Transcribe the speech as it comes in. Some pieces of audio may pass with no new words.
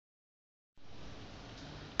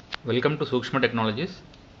Welcome to Sooxma Technologies.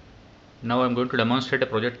 Now I am going to demonstrate a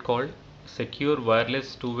project called Secure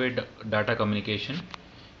Wireless Two-Way Data Communication.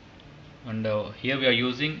 And here we are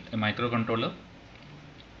using a microcontroller.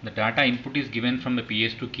 The data input is given from the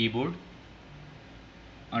PS2 keyboard,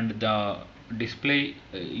 and the display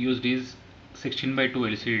used is 16:2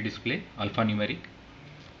 LCD display, alphanumeric.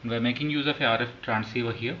 And we are making use of a RF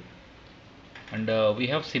transceiver here. And we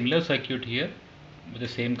have similar circuit here with the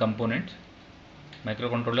same components: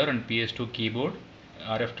 microcontroller and PS2 keyboard,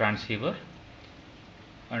 RF transceiver,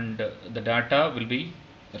 and the data will be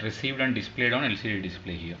received and displayed on LCD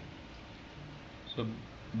display here. So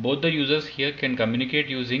both the users here can communicate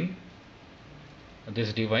using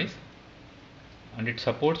this device, and it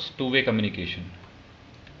supports two-way communication.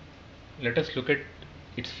 Let us look at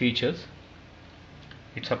its features.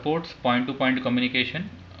 It supports point-to-point communication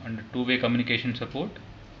and two-way communication support,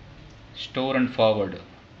 store and forward.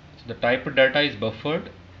 So the typed data is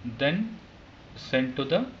buffered, then sent to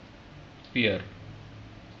the peer,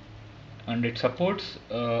 and it supports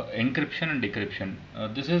encryption and decryption.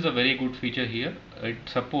 This is a very good feature here. It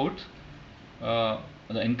supports the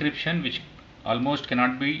encryption, which almost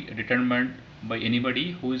cannot be determined by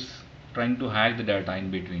anybody who is trying to hack the data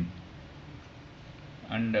in between.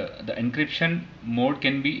 And the encryption mode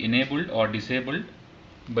can be enabled or disabled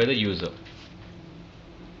by the user.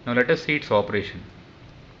 Now let us see its operation.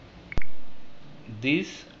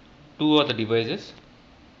 These two are the devices,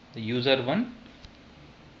 the user 1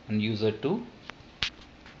 and user 2.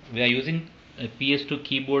 We are using a PS2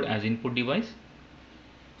 keyboard as input device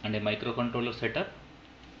and a microcontroller setup,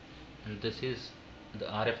 and this is the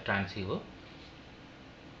RF transceiver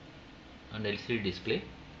and LCD display.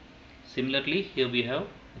 Similarly, here we have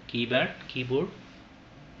a keyboard,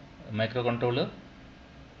 a microcontroller,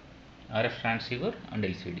 RF transceiver and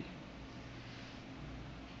LCD.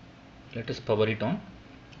 Let us power it on.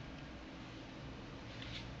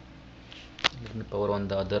 Let me power on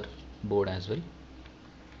the other board as well.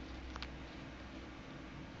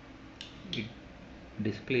 It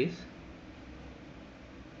displays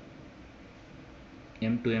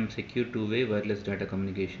M2M secure two-way wireless data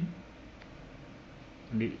communication,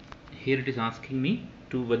 and here it is asking me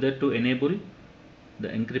to whether to enable the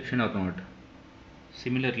encryption or not.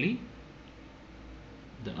 Similarly,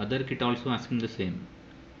 the other kit also asking the same.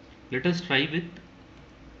 Let us try with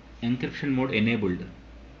encryption mode enabled.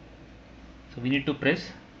 So we need to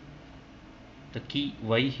press the key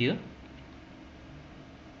Y here.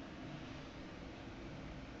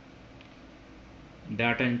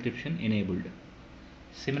 Data encryption enabled.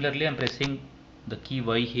 Similarly, I am pressing the key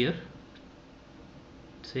Y here.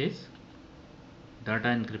 It says data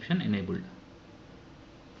encryption enabled.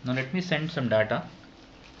 Now let me send some data.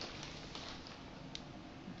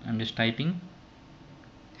 I am just typing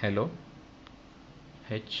hello,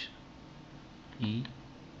 HELLO.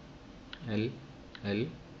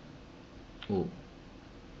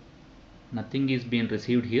 Nothing is being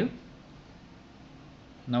received here.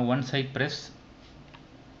 Now once I press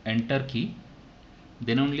enter key,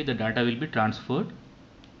 then only the data will be transferred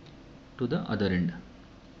to the other end.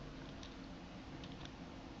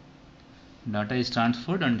 Data is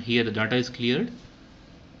transferred, and here the data is cleared.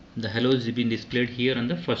 The hello is being displayed here on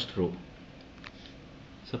the first row.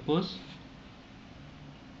 Suppose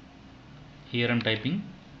here I am typing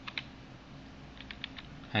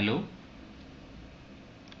hello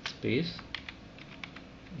space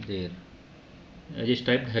there. I just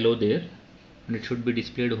typed hello there, and it should be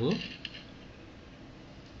displayed over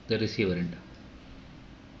the receiver end.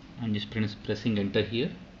 I am just pressing enter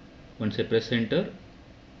here. Once I press enter,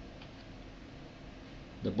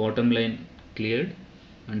 the bottom line cleared,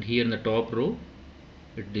 and here in the top row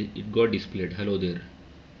it got displayed hello there.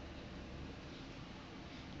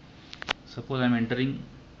 Suppose I am entering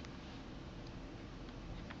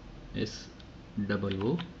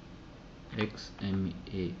SOOXMA,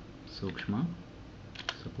 Sooxma,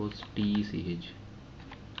 suppose TECH.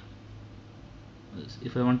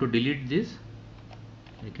 If I want to delete this,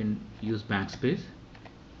 I can use backspace.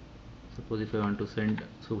 Suppose if I want to send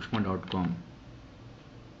Sooxma.com.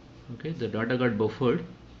 Okay, the data got buffered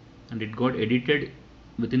and it got edited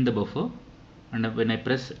within the buffer, and when I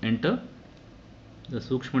press enter, the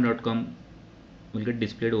Sooxma.com will get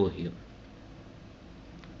displayed over here.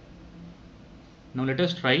 Now let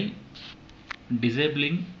us try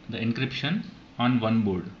disabling the encryption on one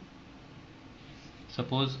board.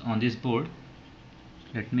 Suppose on this board,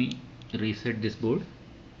 let me reset this board.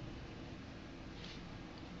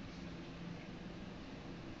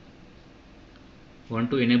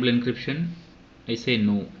 Want to enable encryption? I say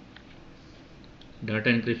no. Data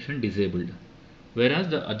encryption disabled. Whereas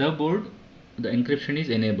the other board the encryption is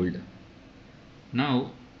enabled.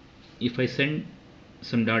 Now if I send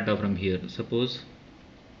some data from here, suppose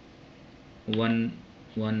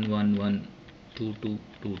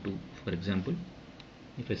 11112222 for example,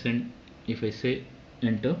 if I say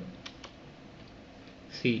enter,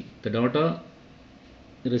 see the data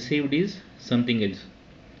received is something else.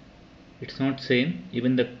 It's not same.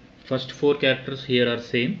 Even the first 4 characters here are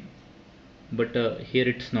same, but here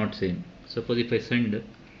it's not same. Suppose if I send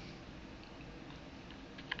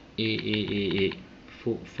A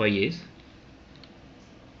 5 A's,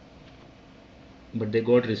 but they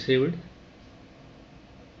got received,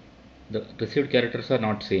 the received characters are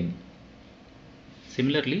not same.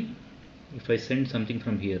 Similarly, if I send something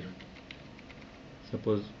from here,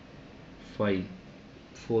 suppose 4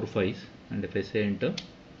 5s, and if I say enter,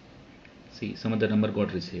 see some other number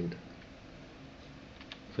got received.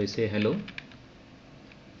 If I say hello,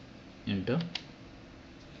 enter,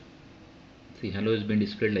 see hello has been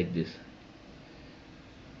displayed like this.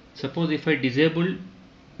 Suppose if I disable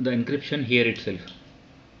the encryption here itself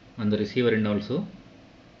on the receiver end also,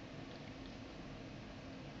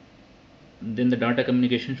 then the data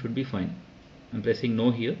communication should be fine. I'm pressing no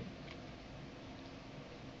here,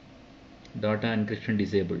 data encryption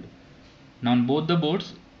disabled. Now on both the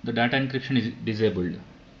boards the data encryption is disabled.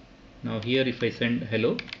 Now here if I send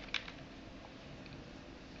hello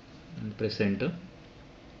and press enter,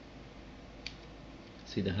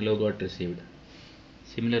 see the hello got received.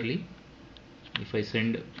 Similarly, if I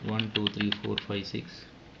send 1 2 3 4 5 6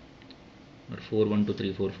 or 4 1 2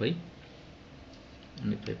 3 4 5,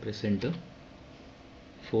 and if I press enter,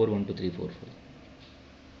 4 1 2 3 4 5.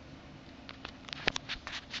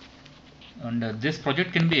 And this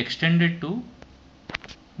project can be extended to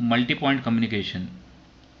multi-point communication.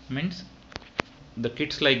 Means the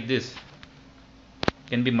kits like this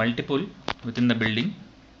can be multiple within the building,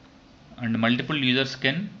 and multiple users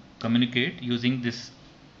can communicate using this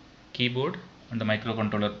keyboard and the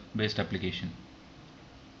microcontroller based application.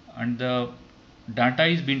 And the data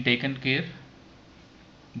is being taken care,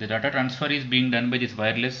 the data transfer is being done by these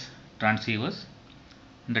wireless transceivers,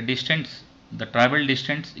 and the travel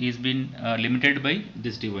distance is being limited by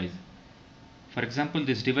this device. For example,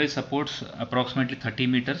 this device supports approximately 30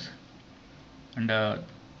 meters, and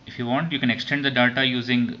if you want you can extend the data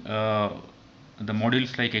using the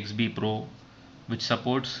modules like XB-Pro, which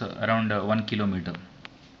supports around 1 kilometer.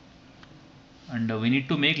 And we need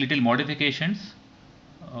to make little modifications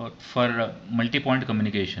for multi-point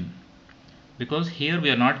communication, because here we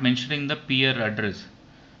are not mentioning the peer address,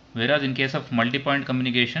 whereas in case of multi-point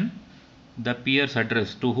communication the peer's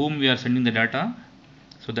address to whom we are sending the data,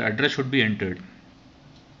 so the address should be entered.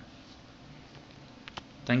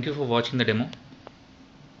 Thank you for watching the demo.